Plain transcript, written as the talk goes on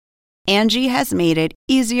Angie has made it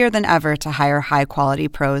easier than ever to hire high-quality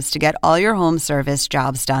pros to get all your home service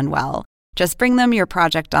jobs done well. Just bring them your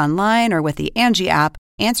project online or with the Angie app,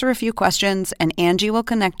 answer a few questions, and Angie will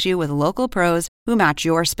connect you with local pros who match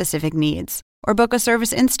your specific needs. Or book a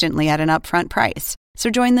service instantly at an upfront price. So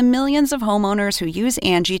join the millions of homeowners who use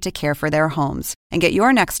Angie to care for their homes and get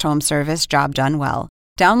your next home service job done well.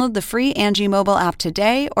 Download the free Angie mobile app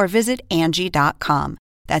today or visit Angie.com.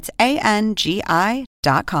 That's ANGI.com.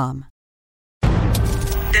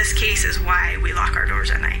 This case is why we lock our doors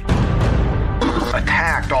at night.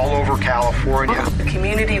 Attacked all over California. The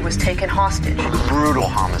community was taken hostage. Brutal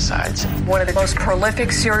homicides. One of the most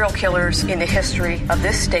prolific serial killers in the history of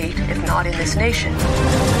this state, if not in this nation.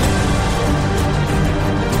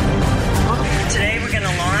 Today we're going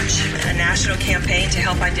to launch a national campaign to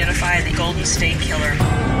help identify the Golden State Killer.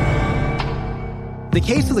 The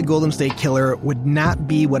case of the Golden State Killer would not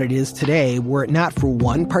be what it is today were it not for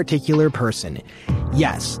one particular person.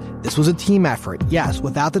 Yes, this was a team effort. Yes,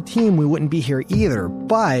 without the team, we wouldn't be here either.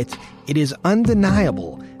 But it is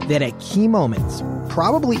undeniable that at key moments,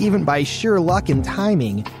 probably even by sheer luck and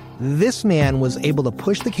timing, this man was able to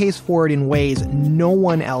push the case forward in ways no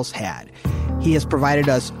one else had. He has provided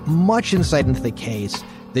us much insight into the case,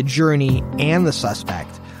 the journey, and the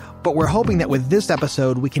suspect. But we're hoping that with this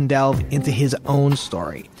episode, we can delve into his own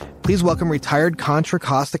story. Please welcome retired Contra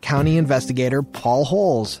Costa County investigator Paul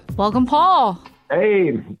Holes. Welcome, Paul.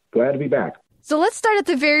 Hey, glad to be back. So let's start at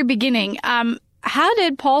the very beginning. How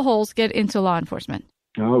did Paul Holes get into law enforcement?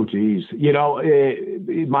 Oh, geez. You know,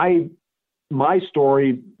 my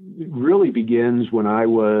story really begins when I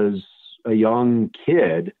was a young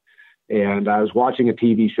kid and I was watching a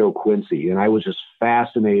TV show, Quincy, and I was just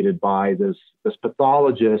fascinated by this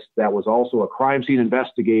pathologist that was also a crime scene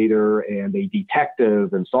investigator and a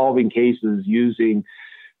detective and solving cases using,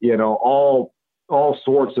 you know, all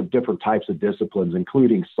sorts of different types of disciplines,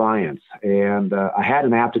 including science. And I had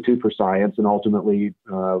an aptitude for science and ultimately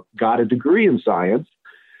got a degree in science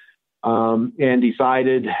and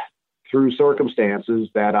decided through circumstances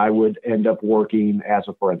that I would end up working as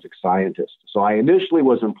a forensic scientist. So I initially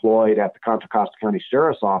was employed at the Contra Costa County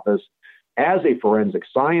Sheriff's Office as a forensic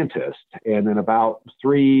scientist. And then about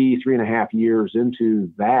three and a half years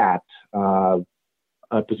into that,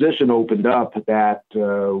 a position opened up that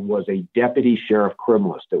was a deputy sheriff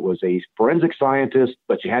criminalist. It was a forensic scientist,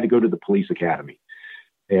 but you had to go to the police academy.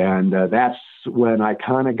 And that's when I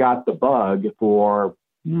kind of got the bug for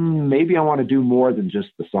maybe I want to do more than just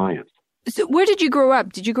the science. So where did you grow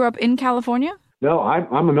up? Did you grow up in California? No,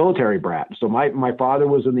 I'm a military brat. So my father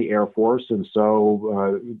was in the Air Force. And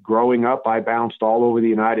so growing up, I bounced all over the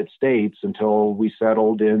United States until we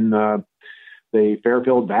settled in the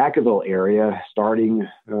Fairfield-Vacaville area starting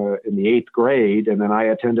in the 8th grade. And then I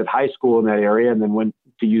attended high school in that area and then went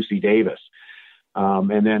to UC Davis.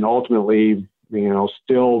 And then ultimately, you know,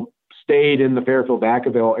 still stayed in the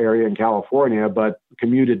Fairfield-Vacaville area in California, but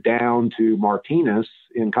commuted down to Martinez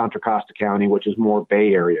in Contra Costa County, which is more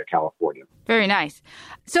Bay Area, California. Very nice.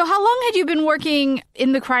 So how long had you been working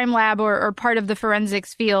in the crime lab or part of the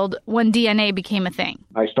forensics field when DNA became a thing?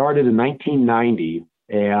 I started in 1990,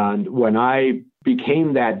 and when I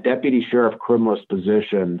became that deputy sheriff criminalist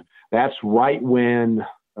position, that's right when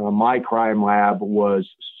my crime lab was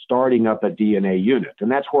starting up a DNA unit,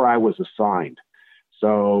 and that's where I was assigned.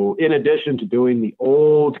 So in addition to doing the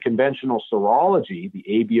old conventional serology, the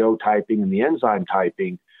ABO typing and the enzyme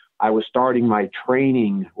typing, I was starting my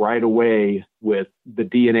training right away with the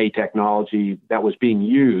DNA technology that was being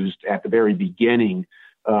used at the very beginning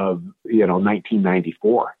of,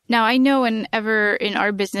 1994. Now, I know whenever in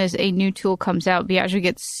our business a new tool comes out, Biagio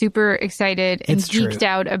gets super excited and geeked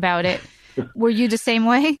out about it. Were you the same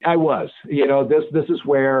way? I was. This is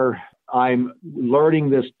where I'm learning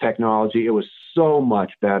this technology. It was so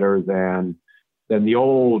much better than the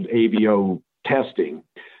old ABO testing.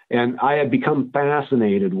 And I had become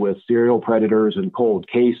fascinated with serial predators and cold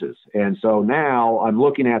cases. And so now I'm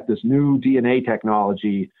looking at this new DNA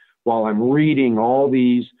technology while I'm reading all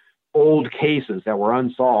these old cases that were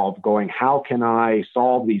unsolved, going, how can I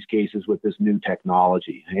solve these cases with this new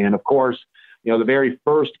technology? And of course, the very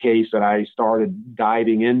first case that I started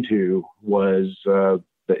diving into was the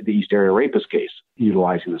East Area Rapist case,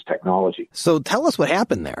 utilizing this technology. So tell us what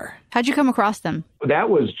happened there. How'd you come across them? That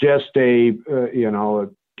was just a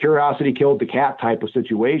curiosity killed the cat type of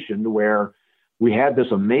situation where we had this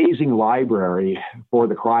amazing library for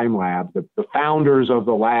the crime lab. The founders of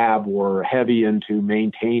the lab were heavy into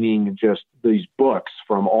maintaining just these books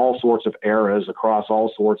from all sorts of eras across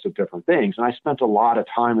all sorts of different things. And I spent a lot of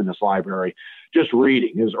time in this library just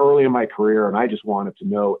reading. It was early in my career, and I just wanted to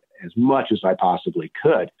know as much as I possibly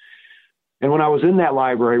could. And when I was in that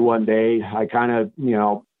library one day, I kind of,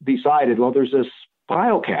 decided, well, there's this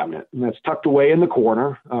file cabinet and that's tucked away in the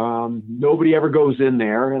corner. Nobody ever goes in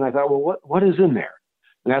there. And I thought, well, what is in there?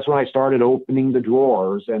 And that's when I started opening the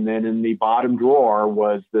drawers. And then in the bottom drawer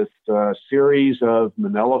was this series of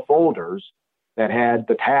manila folders that had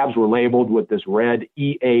the tabs were labeled with this red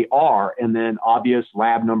EAR and then obvious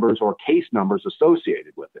lab numbers or case numbers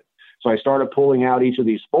associated with it. So I started pulling out each of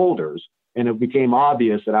these folders, and it became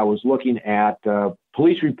obvious that I was looking at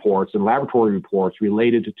police reports and laboratory reports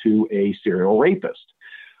related to a serial rapist.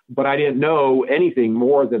 But I didn't know anything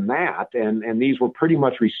more than that, and these were pretty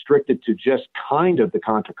much restricted to just kind of the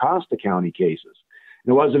Contra Costa County cases.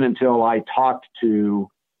 And it wasn't until I talked to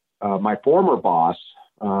my former boss,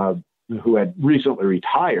 who had recently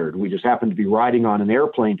retired. We just happened to be riding on an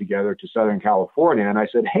airplane together to Southern California. And I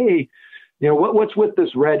said, hey, what's with this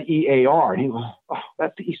red EAR? And he goes, oh,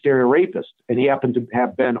 that's the East Area Rapist. And he happened to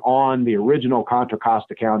have been on the original Contra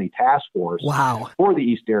Costa County task force for the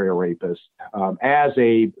East Area Rapist as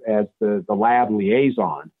the lab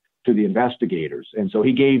liaison to the investigators. And so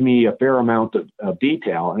he gave me a fair amount of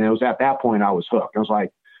detail. And it was at that point I was hooked. I was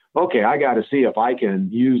like, okay, I got to see if I can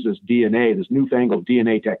use this DNA, this newfangled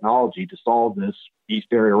DNA technology to solve this East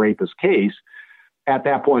Area Rapist case. At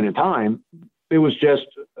that point in time, it was just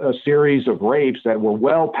a series of rapes that were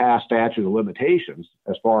well past statute of limitations,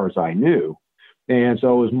 as far as I knew. And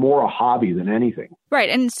so it was more a hobby than anything. Right.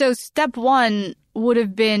 And so step one would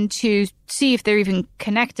have been to see if they're even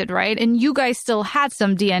connected, right? And you guys still had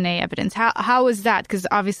some DNA evidence. How is that? Because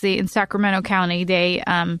obviously in Sacramento County, they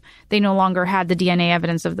no longer had the DNA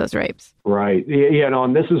evidence of those rapes. Right.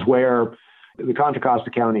 And this is where the Contra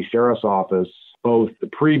Costa County Sheriff's Office, both the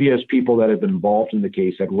previous people that had been involved in the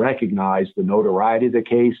case had recognized the notoriety of the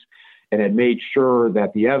case and had made sure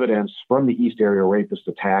that the evidence from the East Area Rapist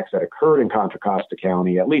attacks that occurred in Contra Costa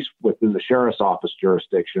County, at least within the Sheriff's Office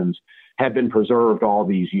jurisdictions, had been preserved all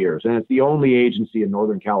these years. And it's the only agency in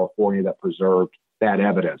Northern California that preserved that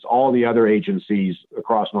evidence. All the other agencies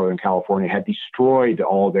across Northern California had destroyed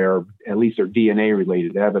all at least their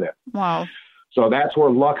DNA-related evidence. Wow. So that's where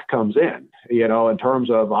luck comes in, in terms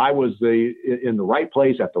of I was in the right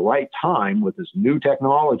place at the right time with this new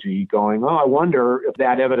technology going, I wonder if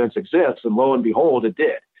that evidence exists. And lo and behold, it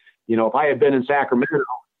did. If I had been in Sacramento,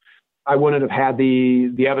 I wouldn't have had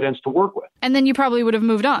the evidence to work with. And then you probably would have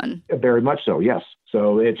moved on. Very much so, yes.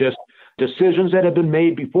 So it just decisions that had been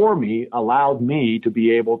made before me allowed me to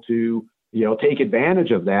be able to take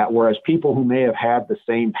advantage of that, whereas people who may have had the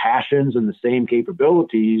same passions and the same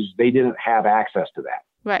capabilities, they didn't have access to that.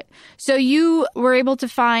 Right. So you were able to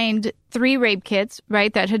find 3 rape kits,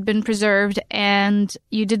 right, that had been preserved, and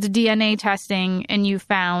you did the DNA testing, and you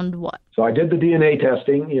found what? So I did the DNA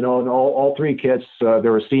testing, in all 3 kits,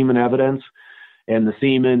 there was semen evidence, and the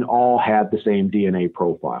semen all had the same DNA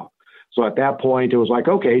profile. So at that point, it was like,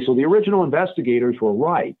 okay, so the original investigators were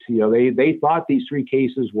right. They thought these 3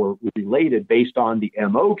 cases were related based on the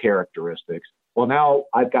MO characteristics. Well, now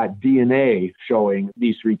I've got DNA showing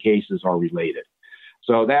these 3 cases are related.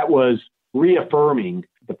 So that was reaffirming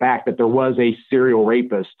the fact that there was a serial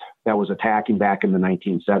rapist that was attacking back in the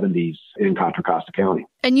 1970s in Contra Costa County.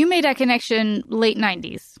 And you made that connection late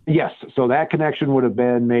 90s. Yes. So that connection would have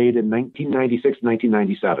been made in 1996,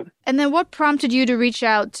 1997. And then what prompted you to reach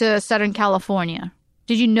out to Southern California?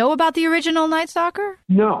 Did you know about the original Night Stalker?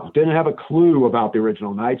 No, didn't have a clue about the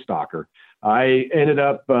original Night Stalker. I ended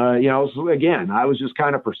up, I was just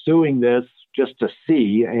kind of pursuing this just to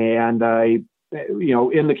see. And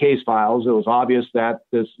in the case files, it was obvious that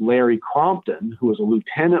this Larry Crompton, who was a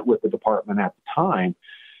lieutenant with the department at the time,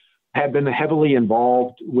 had been heavily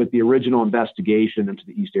involved with the original investigation into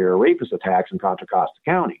the East Area Rapist attacks in Contra Costa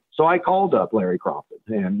County. So I called up Larry Crompton,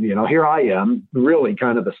 and, here I am, really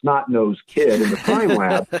kind of the snot-nosed kid in the crime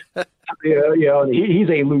lab. He's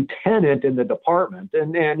a lieutenant in the department,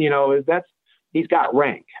 and he's got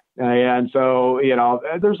rank. And so,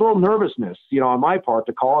 there's a little nervousness, on my part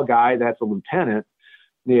to call a guy that's a lieutenant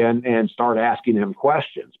and start asking him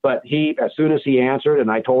questions. But as soon as he answered, and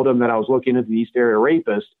I told him that I was looking at the East Area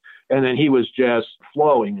Rapist, and then he was just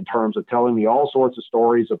flowing in terms of telling me all sorts of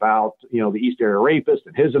stories about, the East Area Rapist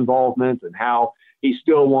and his involvement and how he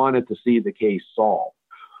still wanted to see the case solved.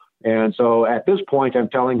 And so at this point, I'm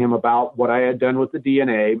telling him about what I had done with the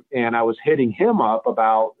DNA, and I was hitting him up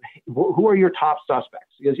about who are your top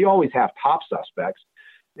suspects? Because you always have top suspects,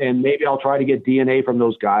 and maybe I'll try to get DNA from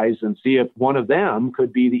those guys and see if one of them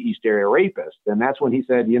could be the East Area Rapist. And that's when he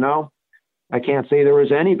said, I can't say there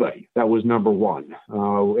was anybody that was number one.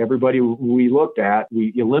 Everybody we looked at,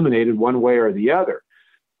 we eliminated one way or the other.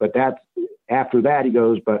 But after that, he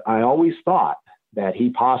goes, but I always thought that he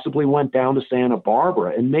possibly went down to Santa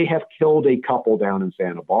Barbara and may have killed a couple down in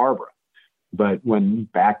Santa Barbara. But when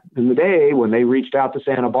back in the day, when they reached out to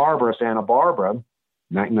Santa Barbara,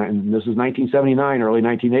 and this is 1979, early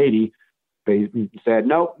 1980, they said,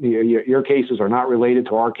 nope, your cases are not related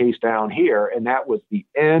to our case down here. And that was the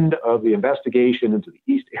end of the investigation into the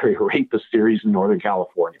East Area Rapist series in Northern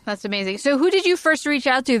California. That's amazing. So who did you first reach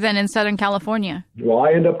out to then in Southern California? Well,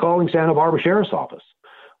 I ended up calling Santa Barbara Sheriff's Office.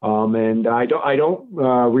 And I don't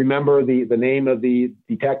remember the name of the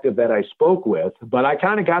detective that I spoke with, but I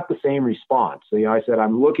kind of got the same response. I said,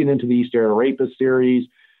 I'm looking into the East Area Rapist series.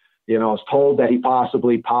 I was told that he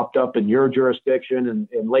possibly popped up in your jurisdiction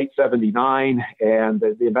in late 79. And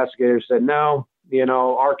the investigators said, no,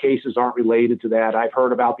 our cases aren't related to that. I've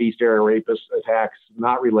heard about the East Area Rapist attacks,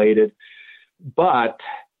 not related. But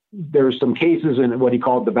there's some cases in what he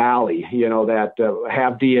called the Valley, that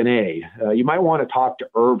have DNA. You might want to talk to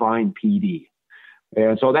Irvine PD.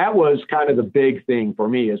 And so that was kind of the big thing for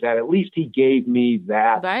me, is that at least he gave me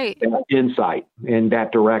that insight in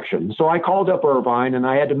that direction. So I called up Irvine, and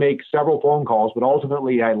I had to make several phone calls, but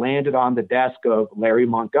ultimately I landed on the desk of Larry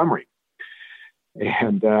Montgomery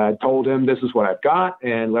and told him, this is what I've got.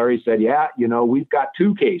 And Larry said, yeah, we've got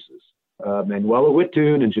two cases, Manuela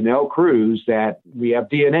Wittoon and Janelle Cruz, that we have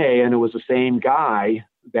DNA, and it was the same guy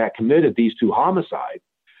that committed these two homicides.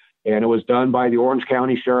 And it was done by the Orange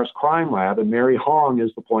County Sheriff's Crime Lab, and Mary Hong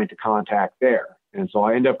is the point of contact there. And so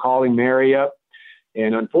I ended up calling Mary up.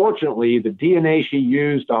 And unfortunately, the DNA she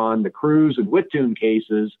used on the Cruz and Wittoon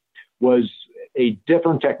cases was a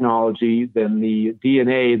different technology than the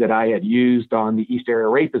DNA that I had used on the East Area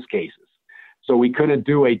Rapist cases. So we couldn't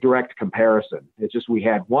do a direct comparison. It's just we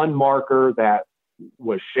had one marker that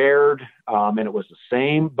was shared, and it was the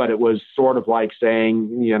same, but it was sort of like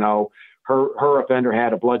saying, her offender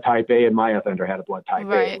had a blood type A and my offender had a blood type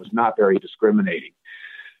A. It was not very discriminating.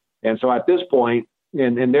 And so at this point,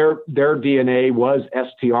 and their DNA was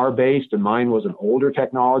STR based and mine was an older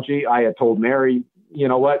technology. I had told Mary, you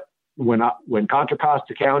know what, when Contra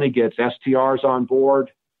Costa County gets STRs on board,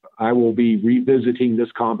 I will be revisiting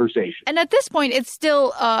this conversation. And at this point, it's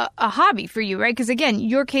still a hobby for you, right? Because again,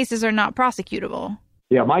 your cases are not prosecutable.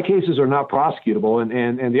 Yeah, my cases are not prosecutable.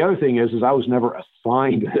 And the other thing is I was never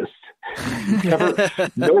assigned this.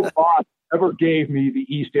 No boss ever gave me the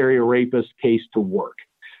East Area Rapist case to work.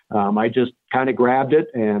 I just kind of grabbed it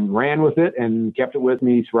and ran with it and kept it with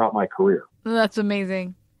me throughout my career. That's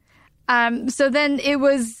amazing. So then it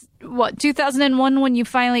was, 2001 when you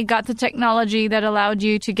finally got the technology that allowed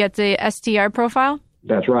you to get the STR profile?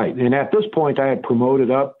 That's right. And at this point, I had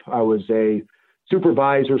promoted up. I was a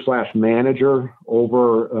supervisor/manager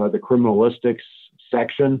over the criminalistics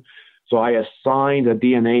section. So I assigned a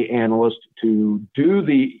DNA analyst to do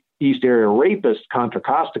the East Area Rapist Contra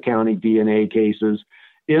Costa County DNA cases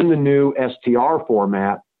in the new STR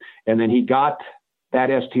format. And then he got that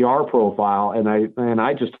STR profile, and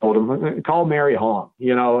I just told him, call Mary Hong.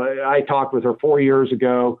 I talked with her 4 years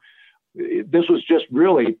ago. This was just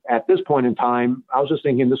really, at this point in time, I was just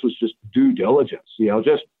thinking this was just due diligence.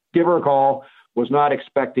 Just give her a call. Was not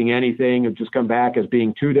expecting anything. It just come back as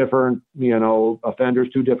being two different, offenders,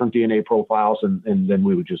 two different DNA profiles, and then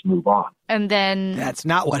we would just move on. And then that's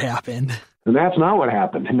not what happened. And that's not what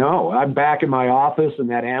happened. No, I'm back in my office, and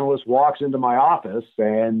that analyst walks into my office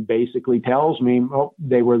and basically tells me, oh,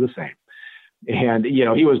 they were the same. And,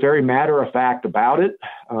 he was very matter of fact about it.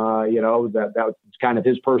 That was kind of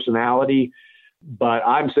his personality. But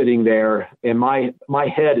I'm sitting there and my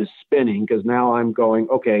head is spinning because now I'm going,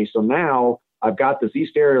 okay, so now I've got this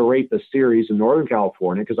East Area Rapist series in Northern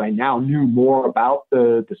California because I now knew more about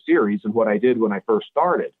the series than what I did when I first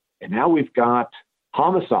started. And now we've got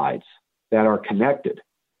homicides that are connected.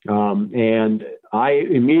 And I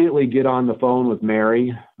immediately get on the phone with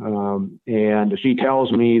Mary, and she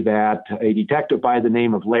tells me that a detective by the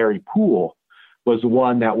name of Larry Poole was the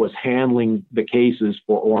one that was handling the cases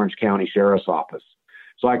for Orange County Sheriff's Office.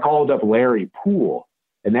 So I called up Larry Poole,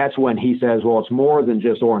 and that's when he says, well, it's more than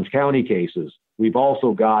just Orange County cases. We've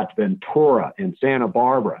also got Ventura and Santa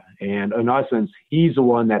Barbara. And in essence, he's the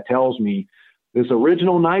one that tells me this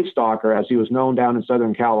original Night Stalker, as he was known down in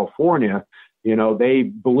Southern California, they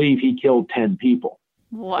believe he killed 10 people.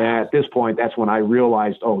 Wow. And at this point, that's when I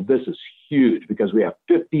realized, oh, this is huge because we have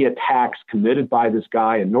 50 attacks committed by this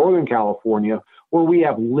guy in Northern California where we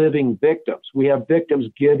have living victims. We have victims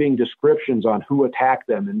giving descriptions on who attacked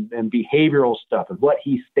them and behavioral stuff and what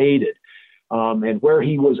he stated and where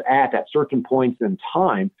he was at certain points in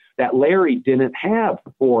time that Larry didn't have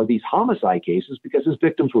for these homicide cases because his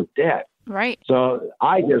victims were dead. Right. So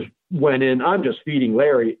I just went in. I'm just feeding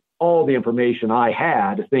Larry all the information I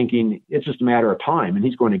had, thinking it's just a matter of time and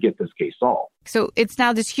he's going to get this case solved. So it's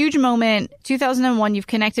now this huge moment, 2001, you've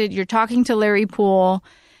connected, you're talking to Larry Poole,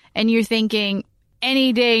 and you're thinking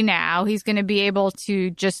any day now he's going to be able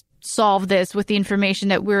to just solve this with the information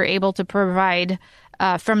that we're able to provide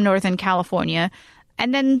from Northern California.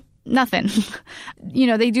 And then nothing.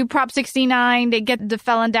 They do Prop 69, they get the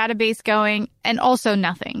felon database going, and also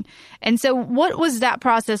nothing. And so what was that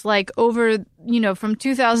process like over, from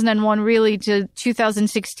 2001 really to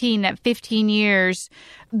 2016, that 15 years,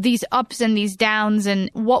 these ups and these downs,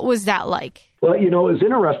 and what was that like? Well, it was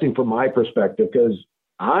interesting from my perspective because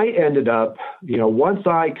I ended up, once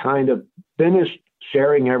I kind of finished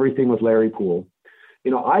sharing everything with Larry Poole,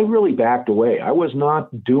 I really backed away. I was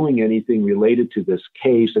not doing anything related to this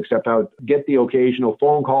case, except I would get the occasional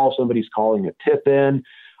phone call. Somebody's calling a tip in.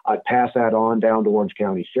 I'd pass that on down to Orange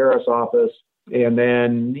County Sheriff's Office. And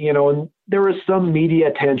then, and there was some media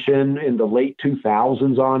attention in the late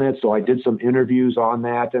 2000s on it. So I did some interviews on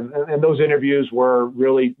that. And those interviews were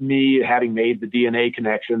really me having made the DNA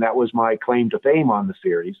connection. That was my claim to fame on the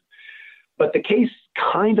series. But the case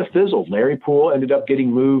kind of fizzled. Larry Poole ended up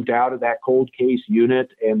getting moved out of that cold case unit,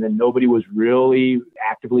 and then nobody was really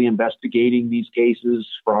actively investigating these cases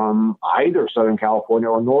from either Southern California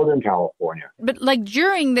or Northern California. But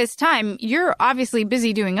during this time, you're obviously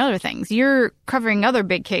busy doing other things. You're covering other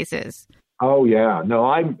big cases. Oh, yeah.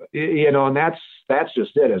 No, and that's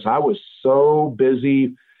just it. As I was so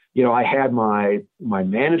busy, I had my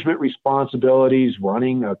management responsibilities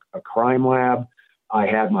running a crime lab. I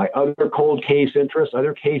had my other cold case interests,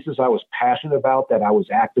 other cases I was passionate about that I was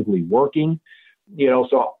actively working.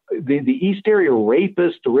 So the East Area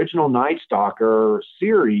Rapist Original Night Stalker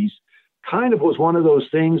series kind of was one of those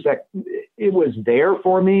things that it was there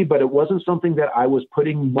for me, but it wasn't something that I was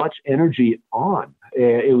putting much energy on.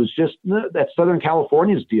 It was just that Southern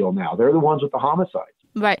California's deal now. They're the ones with the homicides.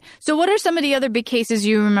 Right. So what are some of the other big cases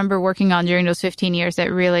you remember working on during those 15 years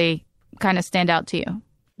that really kind of stand out to you?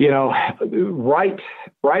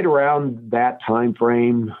 Right around that time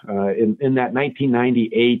frame, in that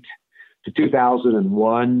 1998 to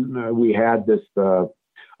 2001, we had this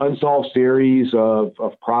unsolved series of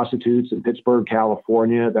prostitutes in Pittsburgh,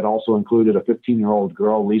 California, that also included a 15-year-old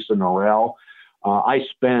girl, Lisa Norell. I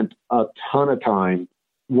spent a ton of time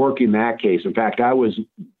working that case. In fact, I was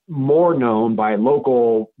more known by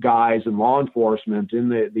local guys and law enforcement in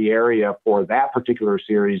the area for that particular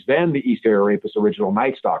series than the East Area Rapist Original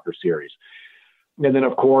Night Stalker series. And then,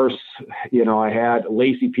 of course, I had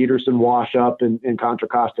Lacey Peterson wash up in Contra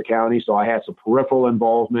Costa County, so I had some peripheral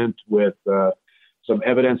involvement with some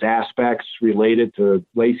evidence aspects related to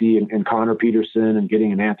Lacey and Connor Peterson, and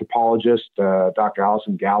getting an anthropologist, Dr.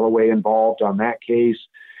 Allison Galloway, involved on that case.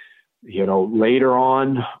 Later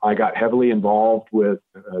on, I got heavily involved with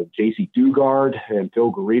J.C. Dugard and Phil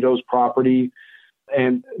Garrido's property,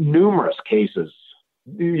 and numerous cases.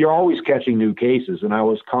 You're always catching new cases, and I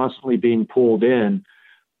was constantly being pulled in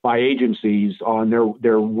by agencies on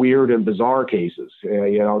their weird and bizarre cases.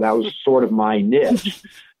 That was sort of my niche.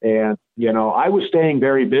 And, I was staying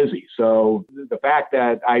very busy. So the fact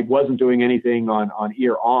that I wasn't doing anything on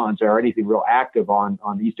EAR-ONS or anything real active on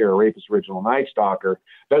the East Area Rapist Original Night Stalker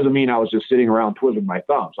doesn't mean I was just sitting around twiddling my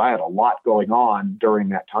thumbs. I had a lot going on during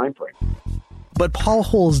that time frame. But Paul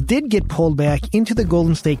Holes did get pulled back into the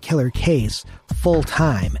Golden State Killer case full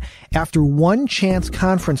time after one chance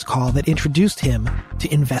conference call that introduced him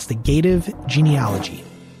to investigative genealogy.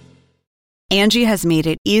 Angie has made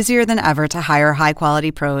it easier than ever to hire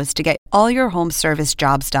high-quality pros to get all your home service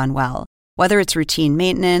jobs done well. Whether it's routine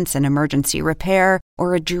maintenance, an emergency repair,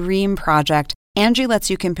 or a dream project, Angie lets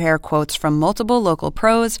you compare quotes from multiple local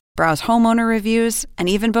pros, browse homeowner reviews, and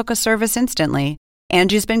even book a service instantly.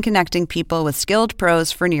 Angie's been connecting people with skilled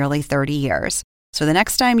pros for nearly 30 years. So the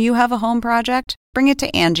next time you have a home project, bring it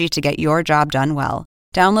to Angie to get your job done well.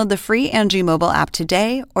 Download the free Angie mobile app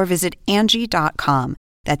today or visit Angie.com.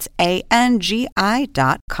 That's ANGI.com.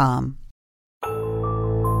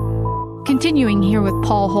 Continuing here with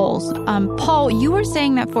Paul Holes. Paul, you were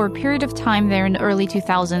saying that for a period of time there in the early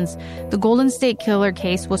 2000s, the Golden State Killer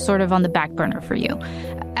case was sort of on the back burner for you.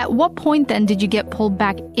 At what point then did you get pulled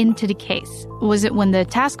back into the case? Was it when the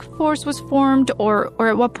task force was formed, or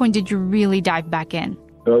at what point did you really dive back in?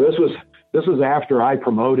 So this was after I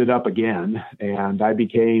promoted up again, and I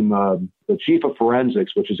became the chief of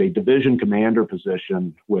forensics, which is a division commander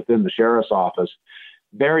position within the sheriff's office.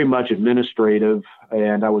 Very much administrative,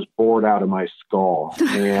 and I was bored out of my skull.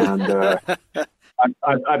 And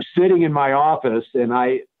I'm sitting in my office, and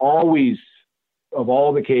I always of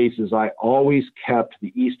all the cases, I always kept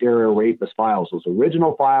the East Area Rapist files, those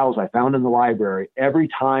original files I found in the library. Every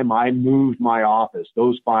time I moved my office,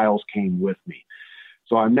 those files came with me.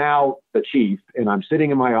 So I'm now the chief, and I'm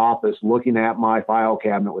sitting in my office looking at my file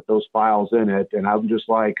cabinet with those files in it, and I'm just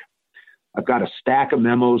like, I've got a stack of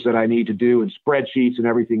memos that I need to do and spreadsheets and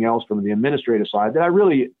everything else from the administrative side that I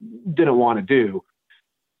really didn't want to do.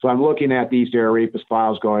 So I'm looking at these Area Rapist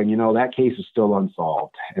files going, that case is still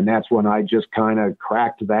unsolved. And that's when I just kind of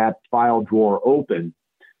cracked that file drawer open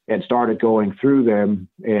and started going through them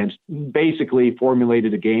and basically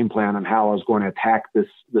formulated a game plan on how I was going to attack this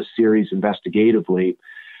series investigatively.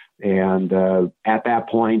 And at that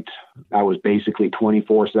point, I was basically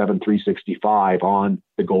 24/7, 365 on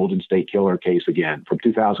the Golden State Killer case again from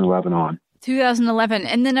 2011 on. 2011.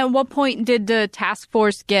 And then at what point did the task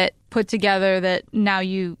force get put together that now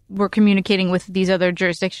you were communicating with these other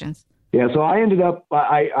jurisdictions? Yeah, so I ended up,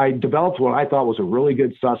 I developed what I thought was a really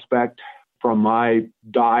good suspect from my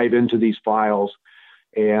dive into these files.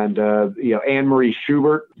 And, Anne Marie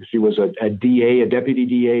Schubert, she was a DA, a deputy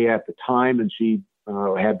DA at the time, and she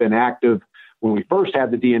had been active when we first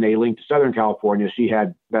had the DNA link to Southern California.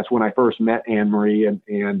 That's when I first met Anne Marie, and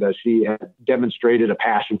she had demonstrated a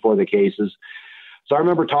passion for the cases. So I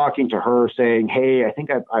remember talking to her saying, hey, I think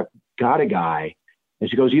I've got a guy. And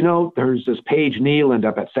she goes, there's this Paige Nealand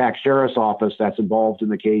up at Sac Sheriff's Office that's involved in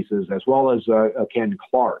the cases, as well as Ken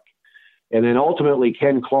Clark. And then ultimately,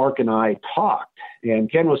 Ken Clark and I talked. And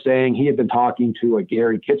Ken was saying he had been talking to a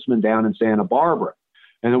Gary Kitzman down in Santa Barbara.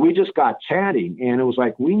 And then we just got chatting, and it was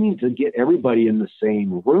like, we need to get everybody in the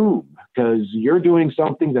same room because you're doing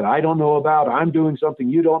something that I don't know about. I'm doing something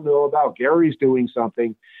you don't know about. Gary's doing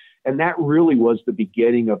something. And that really was the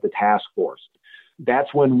beginning of the task force.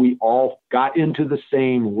 That's when we all got into the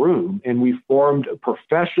same room and we formed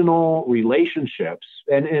professional relationships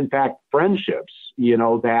and, in fact, friendships,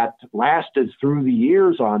 that lasted through the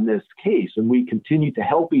years on this case. And we continued to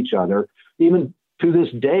help each other. Even to this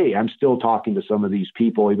day, I'm still talking to some of these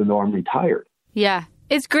people, even though I'm retired. Yeah.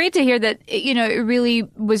 It's great to hear that, it really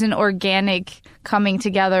was an organic coming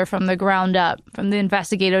together from the ground up, from the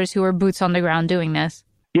investigators who were boots on the ground doing this.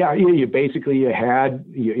 Yeah, you basically had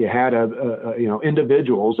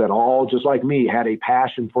individuals that all, just like me, had a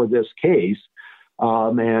passion for this case,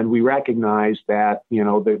 and we recognized that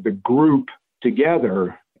the group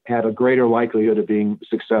together had a greater likelihood of being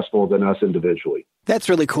successful than us individually. That's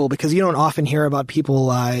really cool because you don't often hear about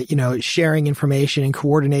people, sharing information and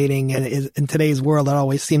coordinating. And in today's world, it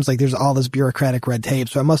always seems like there's all this bureaucratic red tape.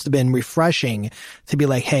 So it must have been refreshing to be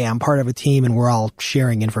like, hey, I'm part of a team and we're all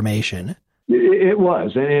sharing information. It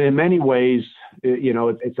was. And in many ways,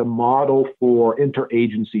 it's a model for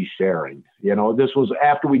interagency sharing. This was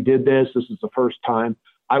after we did this. This is the first time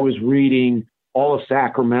I was reading all of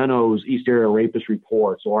Sacramento's East Area Rapist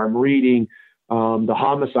reports, or I'm reading the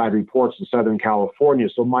homicide reports in Southern California.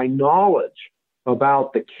 So my knowledge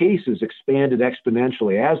about the cases expanded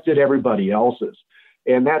exponentially, as did everybody else's.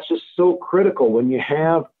 And that's just so critical when you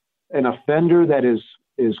have an offender that is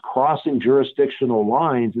crossing jurisdictional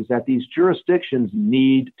lines, is that these jurisdictions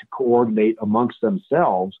need to coordinate amongst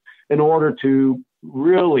themselves in order to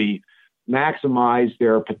really maximize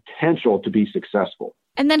their potential to be successful.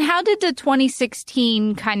 And then how did the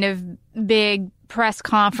 2016 kind of big press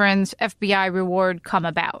conference FBI reward come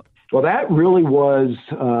about? Well, that really was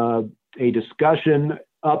a discussion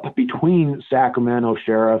up between Sacramento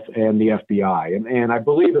Sheriff and the FBI. And I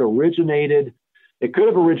believe it could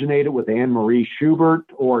have originated with Anne Marie Schubert,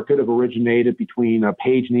 or it could have originated between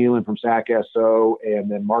Paige Nealand from SAC-SO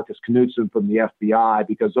and then Marcus Knudsen from the FBI,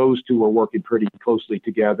 because those two were working pretty closely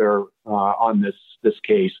together on this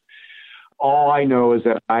case. All I know is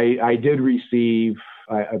that I did receive,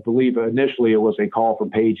 I believe initially it was a call from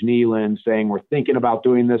Paige Nealand saying, we're thinking about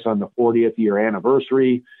doing this on the 40th year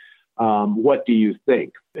anniversary. What do you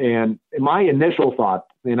think? And my initial thought,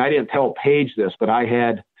 and I didn't tell Paige this, but I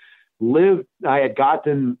had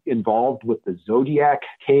gotten involved with the Zodiac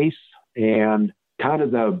case and kind of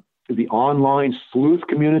the online sleuth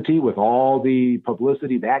community with all the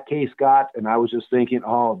publicity that case got. And I was just thinking,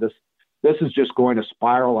 this is just going to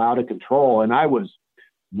spiral out of control. And I was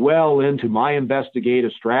well into my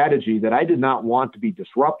investigative strategy that I did not want to be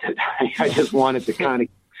disrupted. I just wanted to kind of,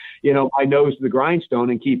 my nose to the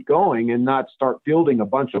grindstone and keep going and not start fielding a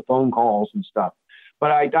bunch of phone calls and stuff.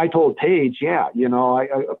 But I told Paige,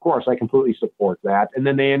 of course, I completely support that. And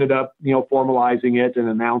then they ended up, formalizing it and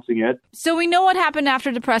announcing it. So we know what happened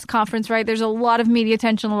after the press conference, right? There's a lot of media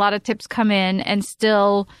attention, a lot of tips come in, and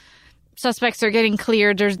still suspects are getting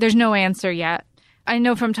cleared. There's no answer yet. I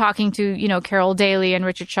know from talking to, Carol Daly and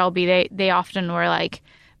Richard Shelby, they often were like,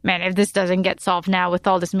 man, if this doesn't get solved now with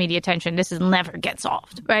all this media attention, this will never get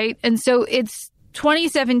solved, right? And so it's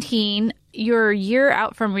 2017, you're a year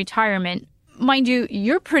out from retirement. Mind you,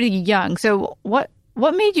 you're pretty young. So what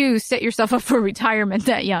made you set yourself up for retirement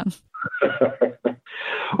that young?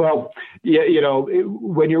 Well, yeah,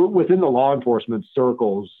 when you're within the law enforcement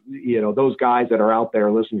circles, those guys that are out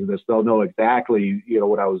there listening to this, they'll know exactly,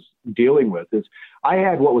 what I was dealing with. Is I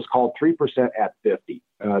had what was called 3% at 50.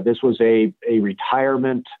 This was a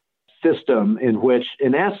retirement system in which,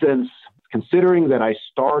 in essence, considering that I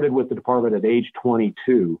started with the department at age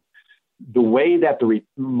 22, the way that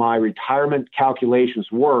my retirement calculations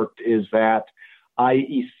worked is that I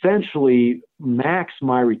essentially maxed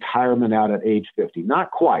my retirement out at age 50.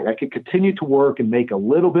 Not quite. I could continue to work and make a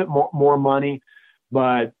little bit more money,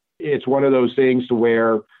 but it's one of those things to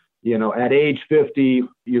where, at age 50,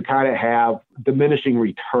 you kind of have diminishing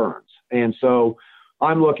returns. And so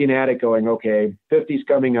I'm looking at it going, okay, 50's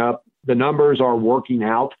coming up. The numbers are working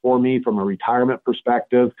out for me from a retirement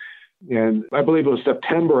perspective. And I believe it was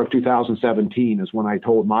September of 2017 is when I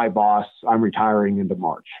told my boss I'm retiring into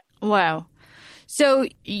March. Wow. So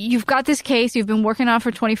you've got this case you've been working on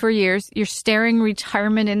for 24 years. You're staring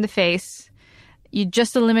retirement in the face. You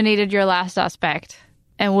just eliminated your last suspect.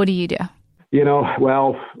 And what do you do?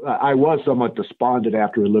 Well, I was somewhat despondent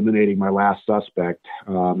after eliminating my last suspect.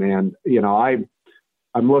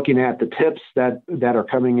 I'm looking at the tips that are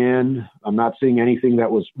coming in. I'm not seeing anything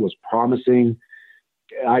that was promising.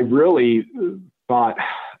 I really thought,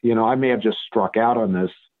 I may have just struck out on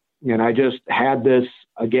this. And I just had this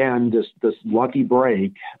lucky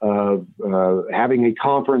break of having a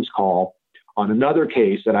conference call on another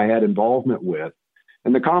case that I had involvement with.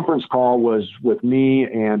 And the conference call was with me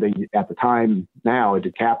and at the time now,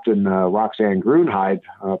 Captain Roxanne Grunheid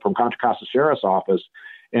from Contra Costa Sheriff's Office,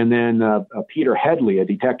 and then Peter Headley, a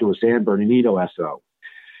detective with San Bernardino SO.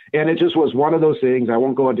 And it just was one of those things. I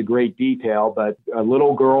won't go into great detail, but a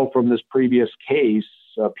little girl from this previous case,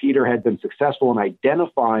 Peter had been successful in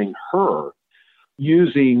identifying her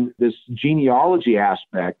using this genealogy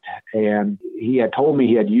aspect. And he had told me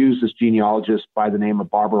he had used this genealogist by the name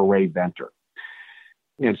of Barbara Ray Venter.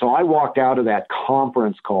 And so I walked out of that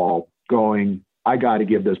conference call going, I got to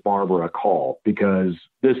give this Barbara a call because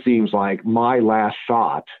this seems like my last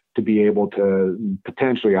shot to be able to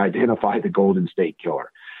potentially identify the Golden State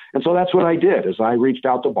Killer. And so that's what I did is I reached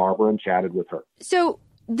out to Barbara and chatted with her. So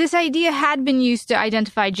this idea had been used to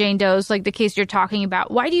identify Jane Does, like the case you're talking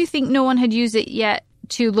about. Why do you think no one had used it yet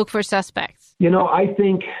to look for suspects? I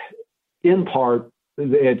think in part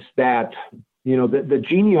it's that, the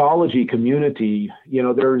genealogy community,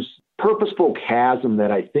 there's purposeful chasm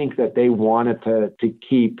that I think that they wanted to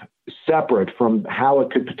keep separate from how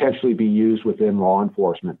it could potentially be used within law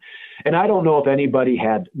enforcement. And I don't know if anybody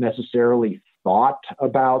had necessarily thought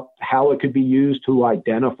about how it could be used to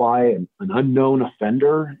identify an unknown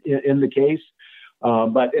offender in the case.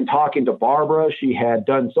 But in talking to Barbara, she had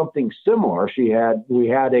done something similar. We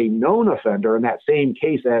had a known offender in that same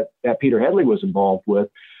case that Peter Headley was involved with,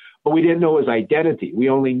 but we didn't know his identity. We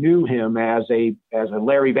only knew him as a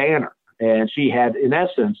Larry Vanner. And she had, in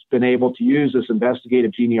essence, been able to use this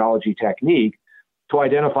investigative genealogy technique to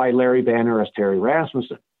identify Larry Vanner as Terry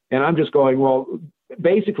Rasmussen. And I'm just going, well,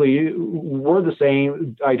 basically, we're the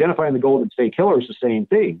same. Identifying the Golden State Killer is the same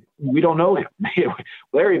thing. We don't know him.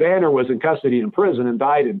 Larry Vanner was in custody in prison and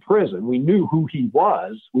died in prison. We knew who he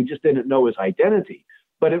was. We just didn't know his identity.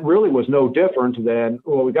 But it really was no different than,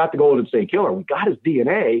 well, we got the Golden State Killer. We got his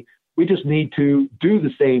DNA. We just need to do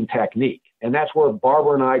the same technique. And that's where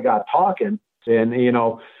Barbara and I got talking. And,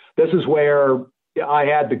 this is where I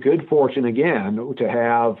had the good fortune again to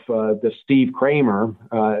have the Steve Kramer,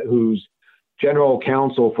 who's general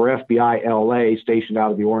counsel for FBI LA, stationed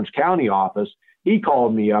out of the Orange County office. He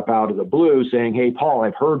called me up out of the blue saying, hey, Paul,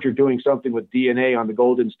 I've heard you're doing something with DNA on the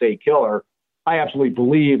Golden State Killer. I absolutely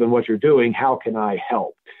believe in what you're doing. How can I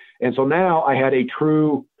help? And so now I had a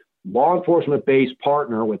true law enforcement-based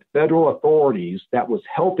partner with federal authorities that was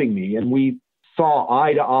helping me, and we saw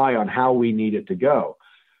eye to eye on how we needed to go.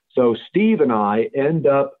 So Steve and I end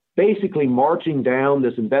up basically marching down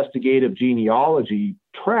this investigative genealogy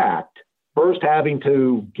tract, first having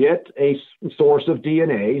to get a source of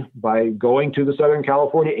DNA by going to the Southern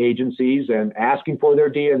California agencies and asking for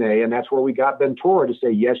their DNA. And that's where we got Ventura to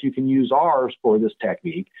say, yes, you can use ours for this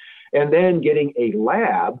technique. And then getting a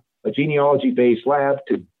lab, a genealogy-based lab,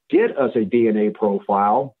 to get us a DNA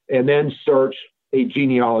profile and then search a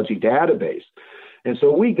genealogy database. And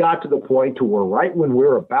so we got to the point to where right when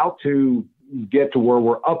we're about to get to where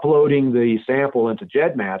we're uploading the sample into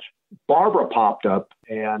GEDmatch, Barbara popped up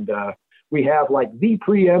and we have like the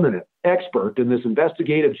preeminent expert in this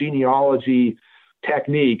investigative genealogy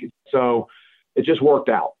technique. So it just worked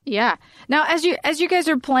out. Yeah. Now, as you guys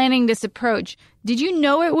are planning this approach, did you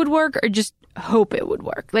know it would work or just hope it would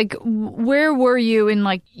work? Like, where were you in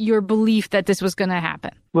like your belief that this was going to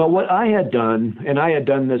happen? Well, what I had done, and I had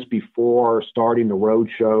done this before starting the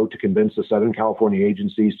roadshow to convince the Southern California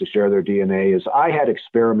agencies to share their DNA, is I had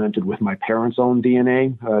experimented with my parents' own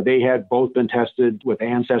DNA. They had both been tested with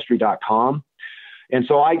Ancestry.com. And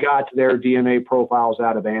so I got their DNA profiles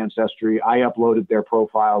out of Ancestry. I uploaded their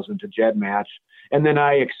profiles into GEDmatch. And then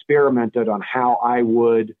I experimented on how I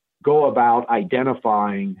would go about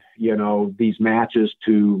identifying, these matches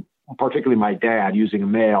to particularly my dad using a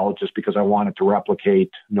male, just because I wanted to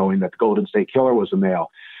replicate knowing that the Golden State Killer was a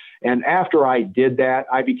male. And after I did that,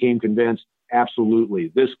 I became convinced,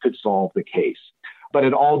 absolutely, this could solve the case. But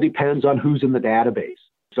it all depends on who's in the database.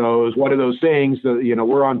 So it was one of those things that,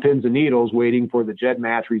 we're on pins and needles waiting for the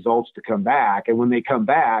GEDmatch results to come back. And when they come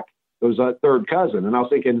back, it was a third cousin. And I was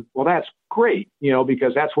thinking, well, that's great,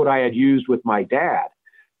 because that's what I had used with my dad.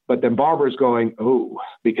 But then Barbara's going, oh,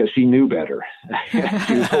 because she knew better. She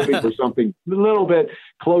was hoping for something a little bit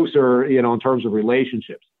closer, in terms of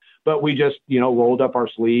relationships. But we just, rolled up our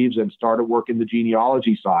sleeves and started working the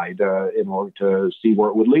genealogy side in order to see where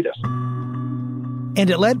it would lead us. And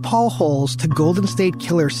it led Paul Holes to Golden State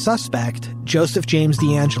Killer suspect Joseph James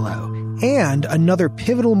DeAngelo, and another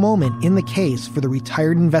pivotal moment in the case for the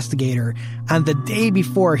retired investigator on the day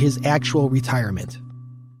before his actual retirement.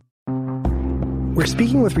 We're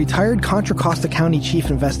speaking with retired Contra Costa County Chief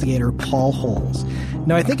Investigator Paul Holes.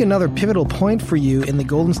 Now, I think another pivotal point for you in the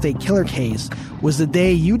Golden State Killer case was the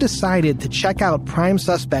day you decided to check out prime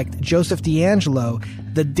suspect Joseph DeAngelo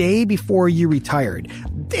the day before you retired.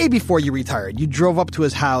 Day before you retired, you drove up to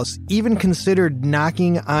his house, even considered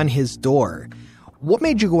knocking on his door. What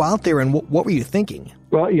made you go out there, and what were you thinking?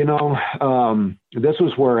 Well, this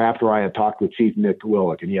was where after I had talked with Chief Nick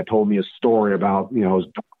Willick, and he had told me a story about,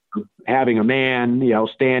 having a man,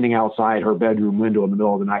 standing outside her bedroom window in the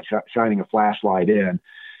middle of the night, shining a flashlight in.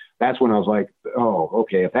 That's when I was like, oh,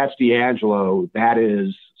 okay, if that's DeAngelo, that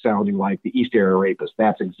is sounding like the East Area Rapist.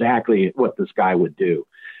 That's exactly what this guy would do.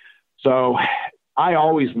 So I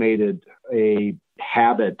always made it a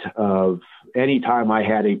habit of anytime I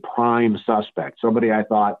had a prime suspect, somebody I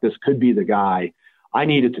thought this could be the guy, I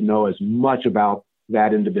needed to know as much about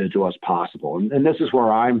that individual as possible. And this is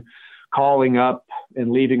where I'm calling up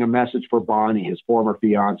and leaving a message for Bonnie, his former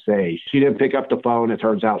fiance. She didn't pick up the phone. It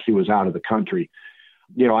turns out she was out of the country.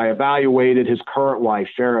 I evaluated his current wife,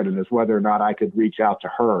 Sheridan, as whether or not I could reach out to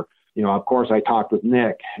her. Of course, I talked with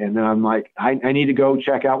Nick, and then I'm like, I need to go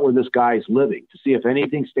check out where this guy's living to see if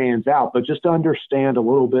anything stands out, but just to understand a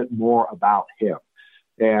little bit more about him.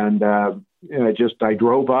 And I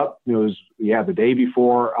drove up. It was, the day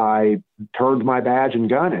before I turned my badge and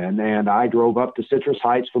gun in, and I drove up to Citrus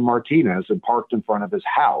Heights from Martinez and parked in front of his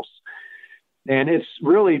house. And it's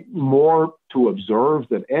really more to observe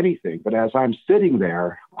than anything. But as I'm sitting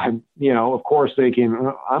there, I'm, of course,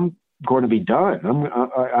 thinking, I'm going to be done.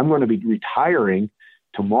 I'm going to be retiring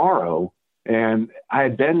tomorrow. And I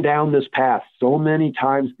had been down this path so many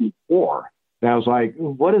times before that I was like,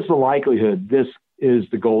 what is the likelihood this is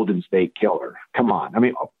the Golden State Killer? Come on. I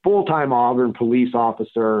mean, a full-time Auburn police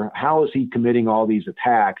officer, how is he committing all these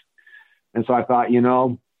attacks? And so I thought,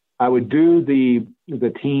 I would do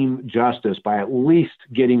the team justice by at least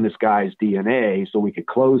getting this guy's DNA so we could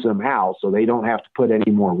close him out so they don't have to put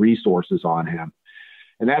any more resources on him.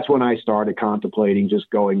 And that's when I started contemplating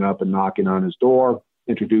just going up and knocking on his door,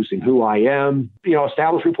 introducing who I am,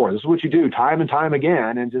 establish rapport. This is what you do time and time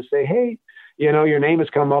again, and just say, hey, your name has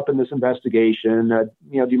come up in this investigation.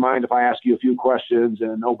 Do you mind if I ask you a few questions?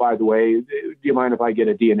 And, oh, by the way, do you mind if I get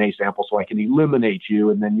a DNA sample so I can eliminate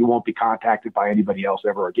you, and then you won't be contacted by anybody else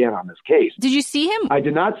ever again on this case? Did you see him? I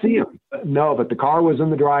did not see him. No, but the car was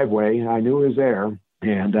in the driveway. I knew he was there.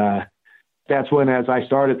 And that's when, as I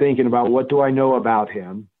started thinking about what do I know about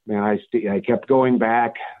him, and I kept going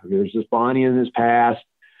back. There's this Bonnie in his past.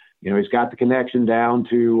 He's got the connection down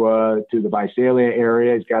to the Visalia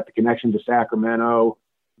area. He's got the connection to Sacramento.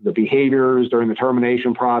 The behaviors during the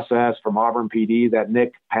termination process from Auburn PD that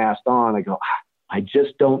Nick passed on, I go, I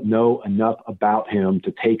just don't know enough about him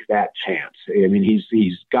to take that chance. I mean,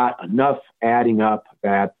 he's got enough adding up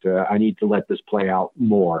that I need to let this play out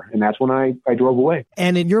more. And that's when I drove away.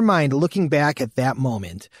 And in your mind, looking back at that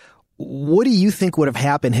moment, what do you think would have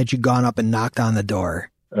happened had you gone up and knocked on the door?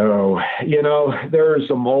 Oh, there's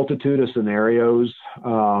a multitude of scenarios,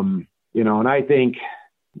 and I think,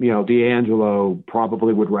 DeAngelo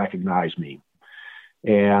probably would recognize me.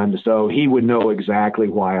 And so he would know exactly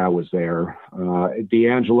why I was there.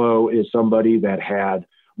 DeAngelo is somebody that had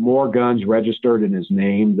more guns registered in his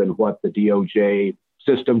name than what the DOJ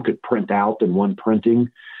system could print out in one printing.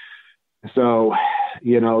 So,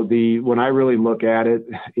 when I really look at it,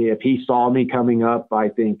 if he saw me coming up, I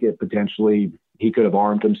think it potentially he could have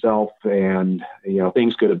armed himself, and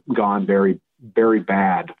things could have gone very, very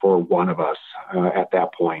bad for one of us at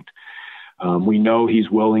that point. We know he's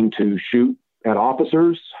willing to shoot at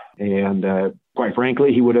officers, and quite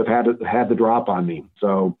frankly, he would have had the drop on me.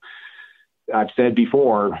 So I've said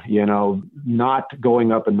before, not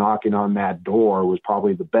going up and knocking on that door was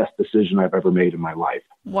probably the best decision I've ever made in my life.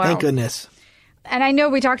 Wow. Thank goodness. And I know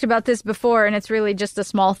we talked about this before, and it's really just a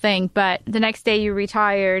small thing, but the next day you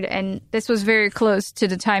retired, and this was very close to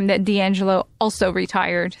the time that DeAngelo also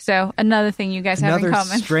retired. So another thing you guys have in common.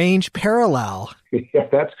 Another strange parallel.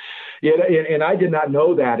 And I did not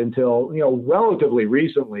know that until, relatively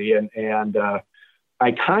recently. And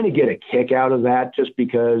I kind of get a kick out of that just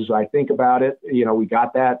because I think about it. We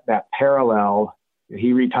got that parallel.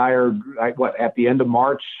 He retired at the end of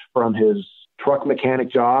March from his truck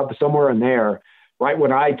mechanic job, somewhere in there, right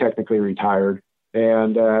when I technically retired.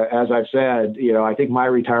 And as I've said, I think my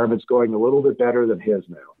retirement's going a little bit better than his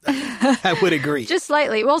now. I would agree. Just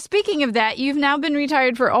slightly. Well, speaking of that, you've now been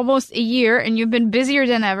retired for almost a year, and you've been busier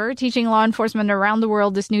than ever, teaching law enforcement around the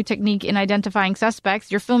world this new technique in identifying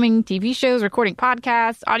suspects. You're filming TV shows, recording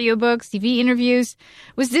podcasts, audiobooks, TV interviews.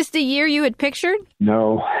 Was this the year you had pictured?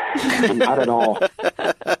 No, not at all.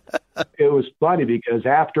 It was funny because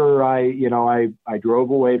after I drove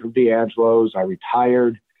away from DeAngelo's, I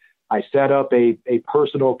retired. I set up a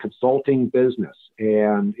personal consulting business,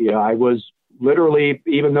 and I was literally,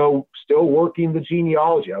 even though still working the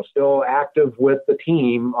genealogy, I was still active with the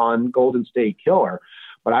team on Golden State Killer,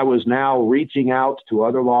 but I was now reaching out to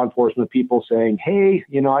other law enforcement people saying, hey,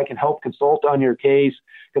 I can help consult on your case,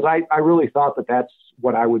 because I really thought that that's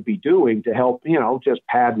what I would be doing to help, just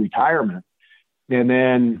pad retirement. And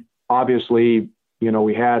then obviously,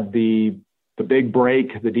 we had the big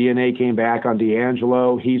break. The DNA came back on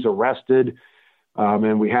DeAngelo. He's arrested.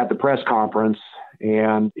 And we had the press conference.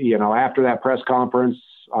 And, after that press conference,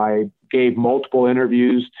 I gave multiple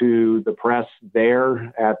interviews to the press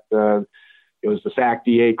there at it was the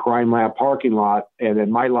SAC-DA Crime Lab parking lot. And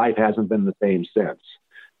then my life hasn't been the same since.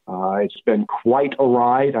 It's been quite a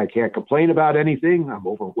ride. I can't complain about anything. I'm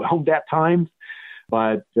overwhelmed at times.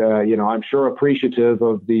 But, I'm sure appreciative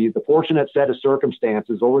of the fortunate set of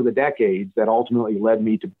circumstances over the decades that ultimately led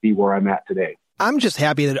me to be where I'm at today. I'm just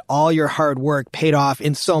happy that all your hard work paid off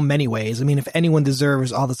in so many ways. I mean, if anyone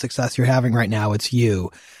deserves all the success you're having right now, it's you.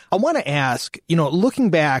 I want to ask, looking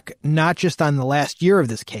back, not just on the last year of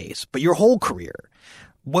this case, but your whole career,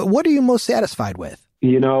 what are you most satisfied with?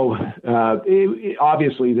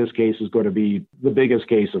 Obviously, this case is going to be the biggest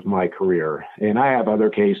case of my career. And I have other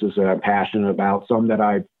cases that I'm passionate about, some that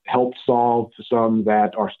I've helped solve, some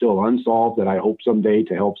that are still unsolved that I hope someday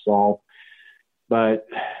to help solve. But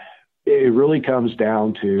it really comes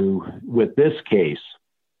down to, with this case,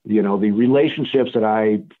 the relationships that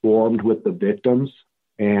I formed with the victims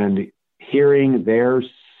and hearing their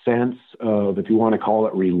sense of, if you want to call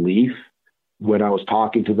it, relief when I was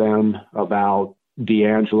talking to them about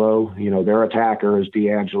DeAngelo, their attacker is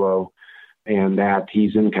DeAngelo, and that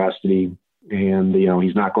he's in custody and,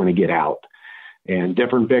 he's not going to get out. And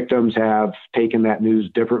different victims have taken that news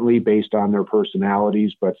differently based on their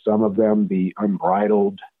personalities, but some of them, the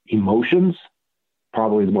unbridled emotions,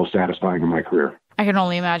 probably the most satisfying in my career. I can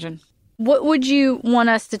only imagine. What would you want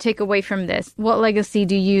us to take away from this? What legacy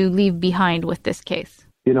do you leave behind with this case?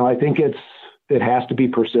 I think it has to be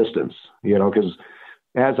persistence, because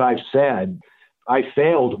as I've said, I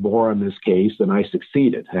failed more on this case than I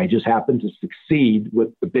succeeded. I just happened to succeed with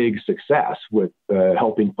the big success with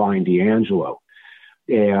helping find DeAngelo.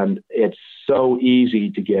 And it's so easy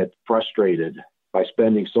to get frustrated by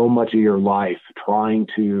spending so much of your life trying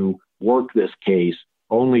to work this case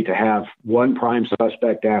only to have one prime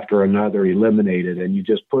suspect after another eliminated. And you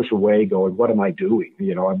just push away going, what am I doing?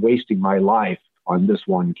 I'm wasting my life on this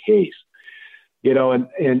one case.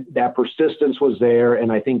 And that persistence was there.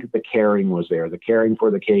 And I think the caring was there, the caring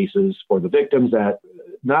for the cases, for the victims that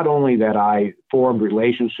not only that I formed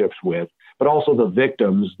relationships with, but also the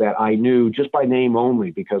victims that I knew just by name only,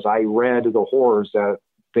 because I read the horrors that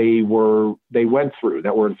they went through,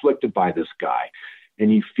 that were inflicted by this guy.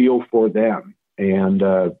 And you feel for them. And,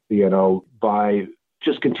 by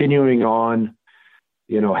just continuing on,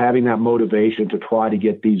 having that motivation to try to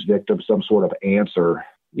get these victims some sort of answer,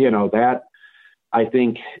 that I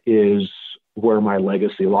think is where my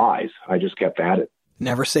legacy lies. I just kept at it.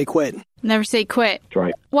 Never say quit. Never say quit. That's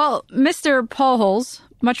right. Well, Mr. Pujols,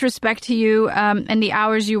 much respect to you and the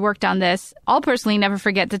hours you worked on this. I'll personally never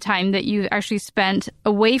forget the time that you actually spent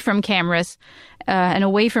away from cameras and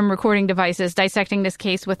away from recording devices, dissecting this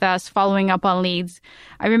case with us, following up on leads.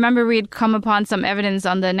 I remember we had come upon some evidence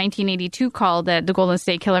on the 1982 call that the Golden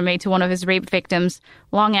State Killer made to one of his rape victims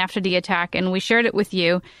long after the attack, and we shared it with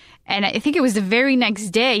you. And I think it was the very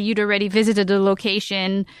next day you'd already visited the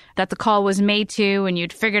location that the call was made to, and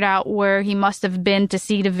you'd figured out where he must have been to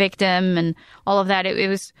see the victim and all of that. It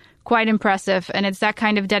was quite impressive. And it's that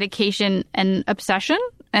kind of dedication and obsession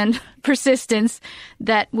and persistence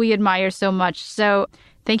that we admire so much. So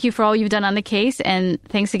thank you for all you've done on the case. And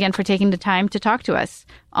thanks again for taking the time to talk to us.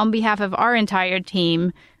 On behalf of our entire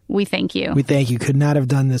team, we thank you. We thank you. Could not have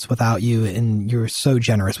done this without you, and you're so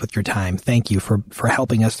generous with your time. Thank you for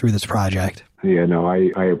helping us through this project. Yeah, no,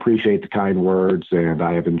 I appreciate the kind words, and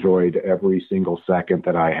I have enjoyed every single second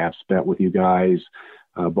that I have spent with you guys,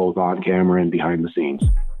 both on camera and behind the scenes.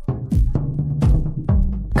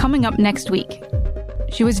 Coming up next week,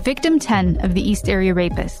 she was victim 10 of the East Area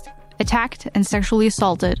Rapist, attacked and sexually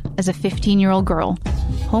assaulted as a 15-year-old girl,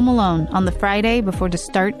 home alone on the Friday before the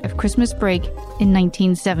start of Christmas break in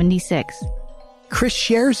 1976. Chris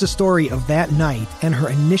shares the story of that night and her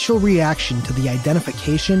initial reaction to the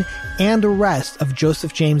identification and arrest of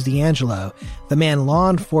Joseph James DeAngelo, the man law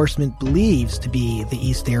enforcement believes to be the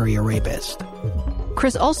East Area Rapist.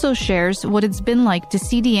 Chris also shares what it's been like to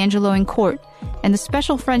see DeAngelo in court and the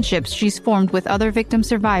special friendships she's formed with other victim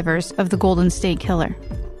survivors of the Golden State Killer.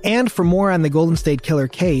 And for more on the Golden State Killer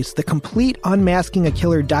case, the complete Unmasking a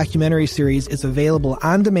Killer documentary series is available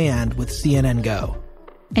on demand with CNN Go.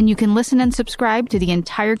 And you can listen and subscribe to the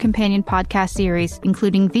entire companion podcast series,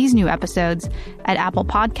 including these new episodes, at Apple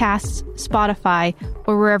Podcasts, Spotify,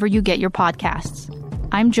 or wherever you get your podcasts.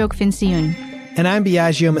 I'm Joke Vinciun. And I'm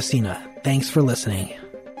Biagio Messina. Thanks for listening.